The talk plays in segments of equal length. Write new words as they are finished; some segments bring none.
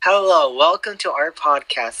Hello, welcome to our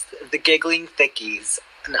podcast, The Giggling Thickies.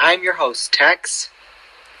 And I'm your host, Tex.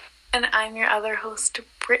 And I'm your other host,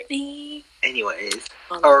 Brittany. Anyways,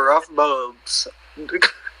 our rough bumps.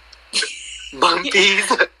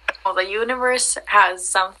 Bumpies. Well, the universe has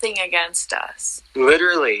something against us.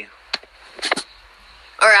 Literally.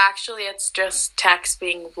 Or actually, it's just Tex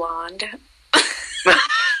being blonde.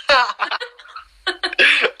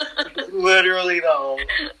 Literally, though.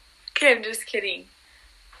 Okay, I'm just kidding.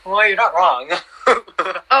 Well, you're not wrong.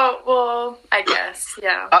 Oh, well, I guess,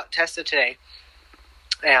 yeah. Tested today.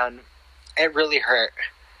 And it really hurt.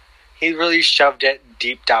 He really shoved it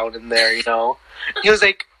deep down in there, you know? He was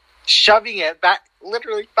like shoving it back,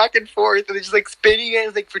 literally back and forth, and just like spinning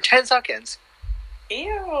it like for 10 seconds.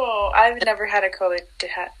 Ew. I've never had a COVID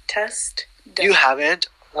test done. You haven't?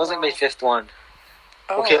 That was like my 5th one.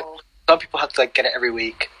 Oh. Okay. Some people have to like get it every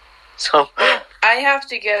week. So I have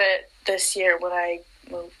to get it this year when I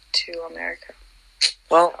move to America.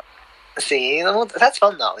 well, see, that's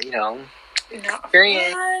fun though, you know. Not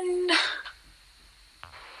Experience. fun.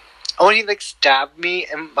 Oh, and he like stabbed me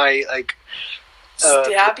in my like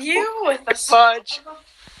Stab you with a fudge.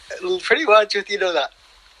 Pretty much with, you know, that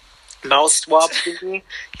mouth swab thingy.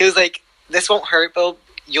 He was like, "This won't hurt, but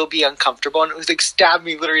you'll be uncomfortable," and it was like stabbed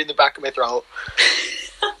me literally in the back of my throat.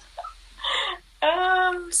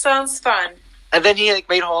 Sounds fun. And then he like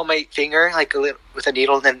made a hole in my finger like with a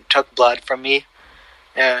needle, and then took blood from me.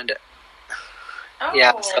 And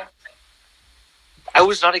yeah, so I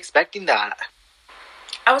was not expecting that.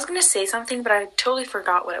 I was gonna say something, but I totally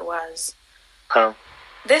forgot what it was. Huh?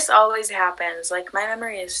 This always happens. Like, my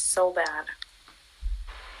memory is so bad.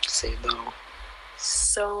 Say though.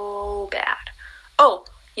 So bad. Oh,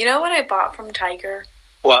 you know what I bought from Tiger?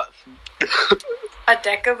 What? A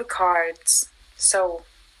deck of cards. So.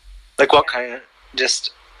 Like what kind? Just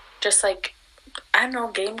like, I don't know,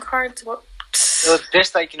 game cards? What?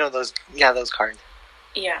 Just like, you know, those cards.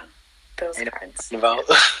 Yeah, those cards. About.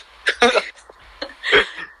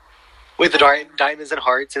 With the diamonds and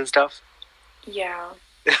hearts and stuff. Yeah.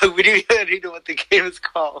 We don't even know what the game is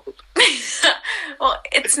called. Well,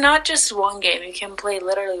 it's not just one game. You can play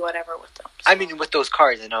literally whatever with them. So. I mean, with those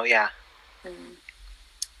cards, I know, yeah. Mm.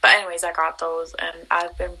 But anyways, I got those, and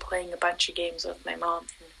I've been playing a bunch of games with my mom.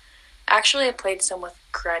 And actually, I played some with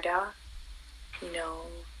Greta. You know.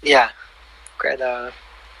 Yeah. Greta.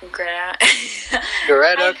 Hi,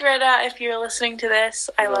 Greta, if you're listening to this,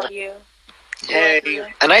 I love you.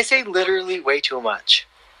 Hey. And I say literally way too much.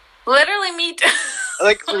 Literally me too.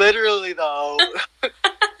 Like, literally, though.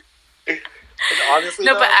 Honestly,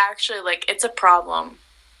 no, though, but actually, like, it's a problem.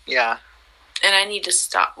 Yeah. And I need to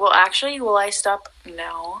stop. Well, actually, will I stop?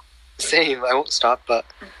 No. Same. I won't stop, but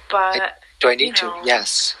do I need to?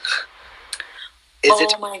 Yes.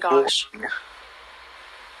 Oh my gosh.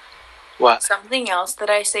 What? Something else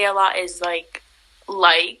that I say a lot is like,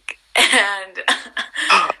 and,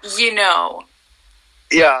 you know.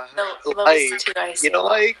 Yeah. Those two I say you know,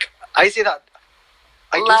 like, I say that.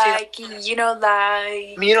 I do like, say that. you know,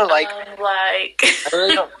 like. You know, like. Like. I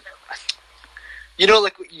really don't. You know,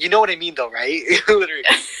 like, you know what I mean, though, right? Literally.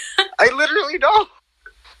 I literally know.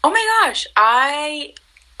 Oh my gosh.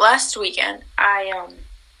 Last weekend, I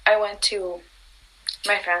went to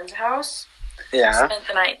my friend's house. Yeah. Spent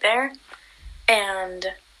the night there.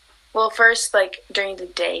 And, well, first, like, during the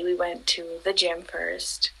day, we went to the gym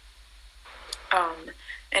first.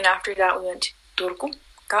 And after that, we went to Turku,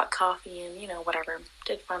 got coffee, and, you know, whatever,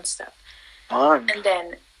 did fun stuff. Fun. And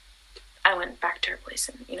then I went back to her place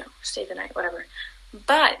and, you know, stayed the night, whatever.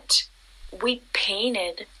 But we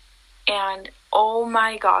painted, and oh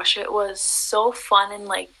my gosh, it was so fun and,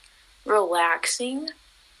 like, relaxing.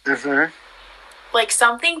 Mm-hmm. Like,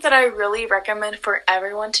 something that I really recommend for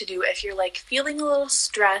everyone to do if you're, like, feeling a little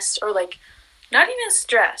stressed or, like, not even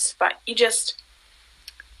stressed, but you just,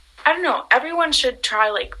 I don't know, everyone should try,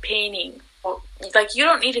 like, painting. Well, like, you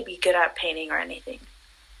don't need to be good at painting or anything.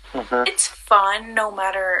 Mm-hmm. It's fun no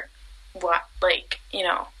matter what, like, you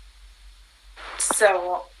know.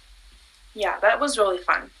 So, yeah, that was really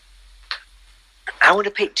fun. I want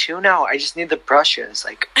to paint too now. I just need the brushes.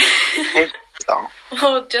 Like, paint, so.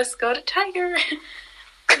 Well, just go to Tiger.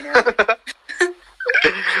 You know?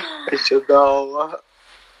 I should know.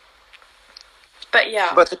 But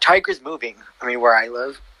yeah. But the Tiger's moving. I mean, where I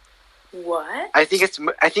live. What? I think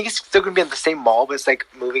it's still gonna be in the same mall, but it's like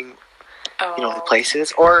moving. Oh. You know, the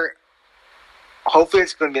places, or hopefully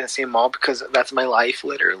it's gonna be in the same mall because that's my life,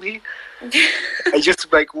 literally. I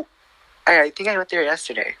just like. I think I went there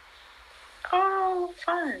yesterday. Oh,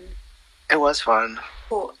 fun. It was fun.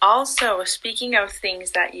 Cool. Also, speaking of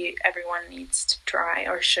things that everyone needs to try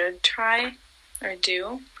or should try or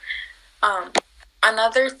do,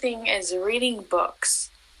 Another thing is reading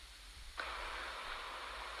books.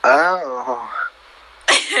 Oh.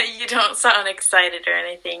 You don't sound excited or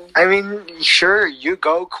anything. I mean, sure, you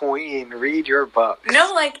go, queen. Read your books.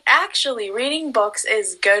 No, like, actually, reading books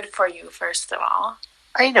is good for you, first of all.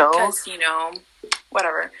 I know. Because,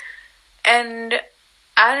 whatever. And,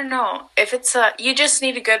 I don't know, if it's you just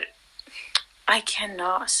need a good... I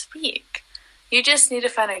cannot speak. You just need to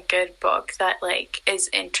find a good book that, like, is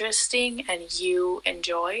interesting and you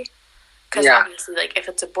enjoy. Because obviously, like, if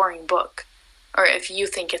it's a boring book, or if you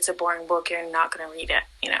think it's a boring book, you're not going to read it,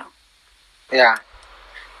 Yeah.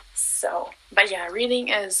 So, but yeah, reading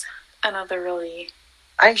is another really...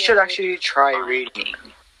 I should actually try reading.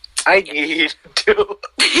 Thing. I need to.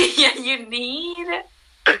 Yeah, you need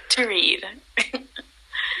to read.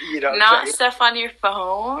 Not stuff on your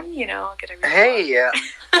phone, get a Hey,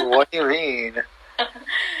 what do you mean?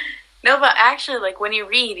 No, but actually, like, when you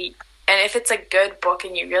read, and if it's a good book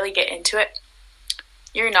and you really get into it,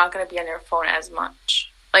 you're not going to be on your phone as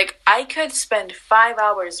much. Like, I could spend 5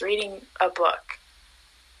 hours reading a book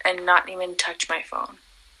and not even touch my phone.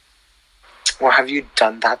 Well, have you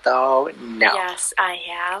done that, though? No. Yes, I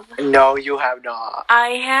have. No, you have not. I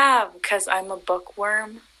have, because I'm a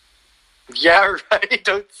bookworm. Yeah, right.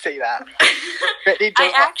 Don't say that. Brittany,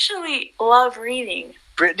 I actually love reading.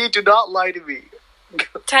 Brittany, do not lie to me.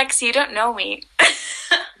 Tex, you don't know me.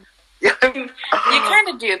 You kind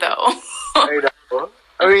of do, though. I know.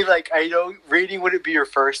 I mean, like, I know reading wouldn't be your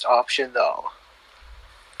first option, though.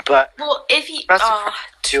 But well, if you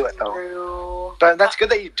do it though. But that's good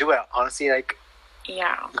that you do it. Honestly, like,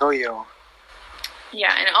 yeah, go you.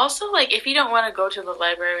 Yeah, and also, like, if you don't want to go to the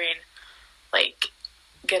library and, like,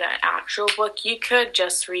 get an actual book, you could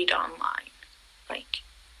just read online, like,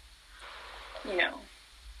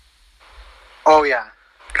 Oh yeah,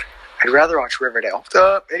 I'd rather watch Riverdale.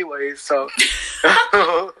 Anyways, so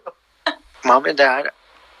Mom and Dad,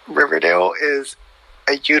 Riverdale is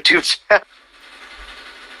a YouTube channel.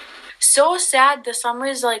 So sad. The summer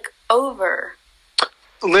is like over.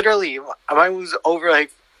 Literally, mine was over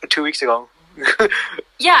like 2 weeks ago.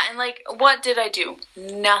 Yeah, and like, what did I do?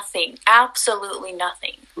 Nothing. Absolutely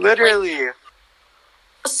nothing. Literally. Like,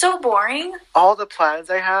 so boring. All the plans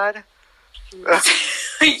I had.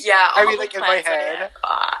 Yeah, I mean, like, in my head.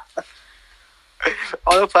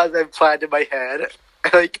 All the plans I planned in my head.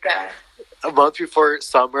 Like, a month before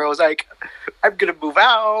summer, I was like, I'm gonna move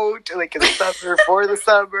out. Like, in the summer, for the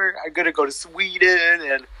summer, I'm gonna go to Sweden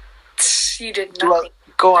and you did nothing.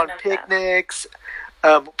 Go on picnics.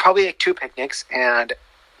 Probably like 2 picnics, and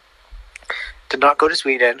did not go to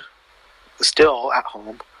Sweden. Still at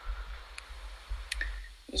home.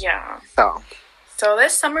 Yeah. So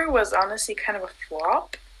this summer was honestly kind of a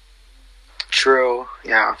flop. True.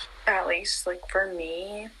 Yeah. At least, like, for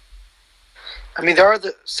me. I mean, there are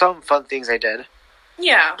some fun things I did.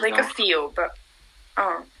 Yeah, like a few, but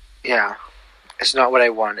yeah, it's not what I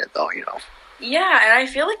wanted, though. Yeah, and I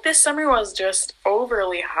feel like this summer was just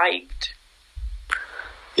overly hyped.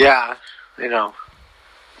 Yeah, I know.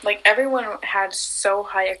 Like, everyone had so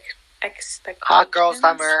high expectations. Hot girl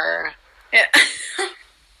summer. Yeah.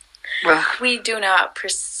 We do not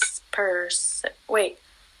participate.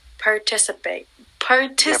 Participate.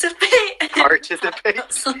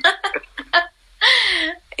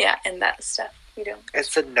 Yeah, and that stuff. We don't.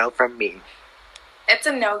 It's a no from me. It's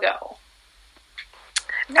a no-go.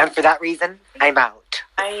 No. And for that reason, I'm out.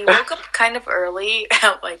 I woke up kind of early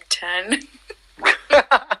at like 10.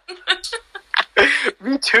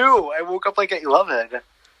 Me too. I woke up like at 11.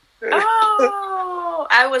 Oh,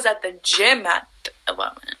 I was at the gym at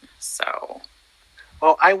 11, so.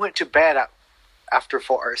 Well, I went to bed after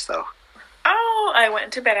 4, so. Oh, I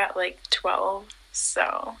went to bed at like 12,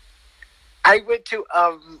 so. I went to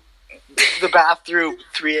the bathroom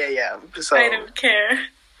 3 a.m. So. I don't care.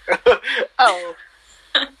 Oh.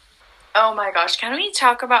 Oh my gosh, can we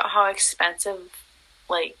talk about how expensive,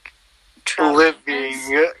 like, living.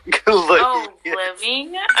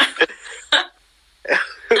 Living?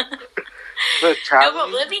 But no, but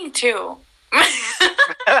living too.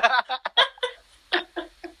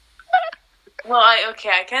 Well, I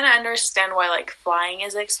kind of understand why, like, flying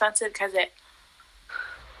is expensive, because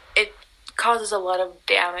it causes a lot of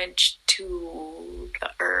damage to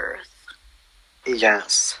the earth.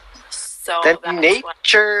 Yes. So then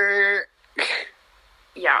nature.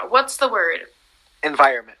 Yeah, what's the word?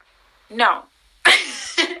 Environment. No.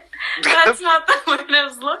 That's not the word I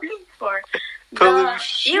was looking for.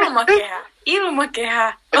 Pollution.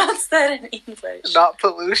 Ilumakeha. What's that in English? Not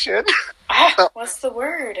pollution. What's the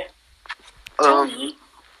word? Tony.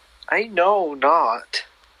 I know not.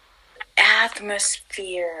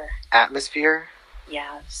 atmosphere. Atmosphere?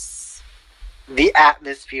 Yes. The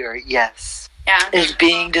atmosphere, yes. Yeah. Is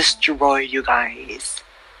being destroyed, you guys.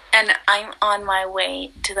 And I'm on my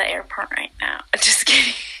way to the airport right now. Just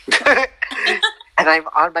kidding. And I'm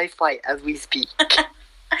on my flight as we speak.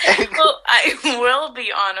 Well, I will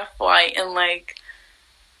be on a flight in like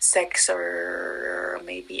 6 or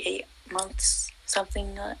maybe 8 months.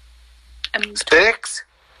 Something like that. 6?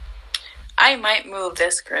 I might move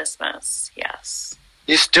this Christmas. Yes.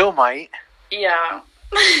 You still might. Yeah.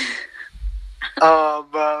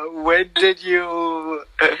 When did you,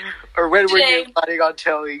 or when were you Today. planning on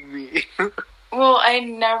telling me? Well, I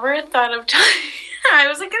never thought of telling. I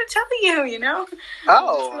wasn't gonna tell you. You know. I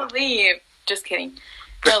was Oh, gonna leave. Just kidding.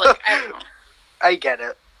 No, look, I don't know. I get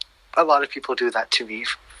it. A lot of people do that to me.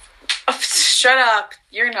 Oh, shut up.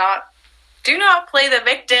 You're not. Do not play the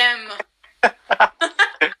victim.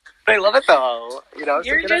 I love it though. You know,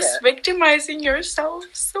 You're just victimizing yourself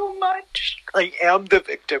so much. I am the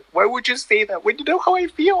victim. Why would you say that when you know how I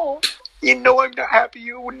feel? You know I'm not happy.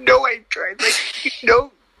 You know I'm trying. Like, you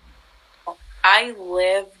know. I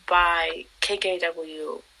live by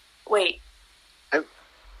KKW. Wait.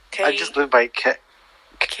 I just live by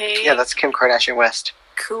yeah, that's Kim Kardashian West.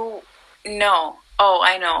 Cool. No. Oh,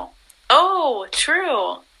 I know. Oh,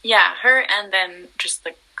 true. Yeah, her and then just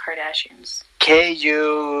the Kardashians.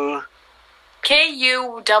 KUWD.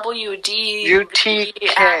 KUWDS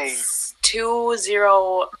 20.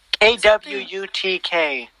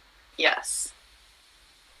 KWUTK. Yes.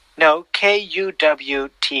 No,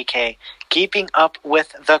 KUWTK. Keeping Up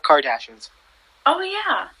with the Kardashians. Oh,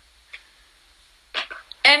 yeah.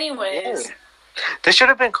 Anyways. Yeah. This should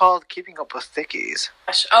have been called Keeping Up with Thickies.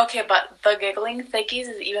 Okay, but the Giggling Thickies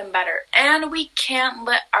is even better. And we can't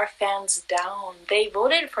let our fans down. They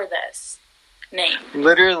voted for this name.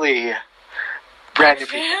 Literally. Brand new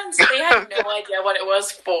Fans, they had no idea what it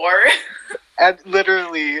was for. And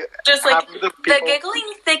literally, Just like the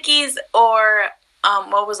Giggling Thickies or,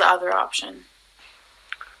 what was the other option?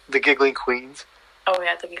 The Giggling Queens. Oh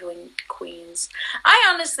yeah, the Giggling Queens. I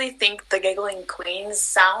honestly think the Giggling Queens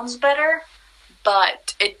sounds better,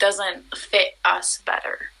 but it doesn't fit us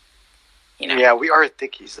better. You know? Yeah, we are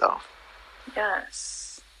thickies though.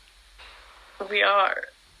 Yes. We are.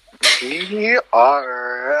 We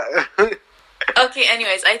are. Okay,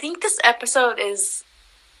 anyways, I think this episode is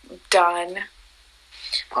done.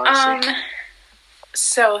 Honestly.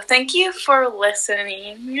 So thank you for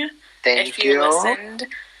listening. Thank if you listened.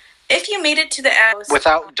 If you made it to the end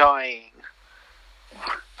without dying.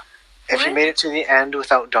 If you What? made it to the end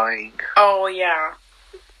without dying. Oh yeah.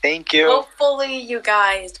 Thank you. Hopefully you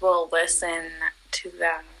guys will listen to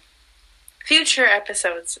the future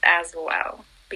episodes as well.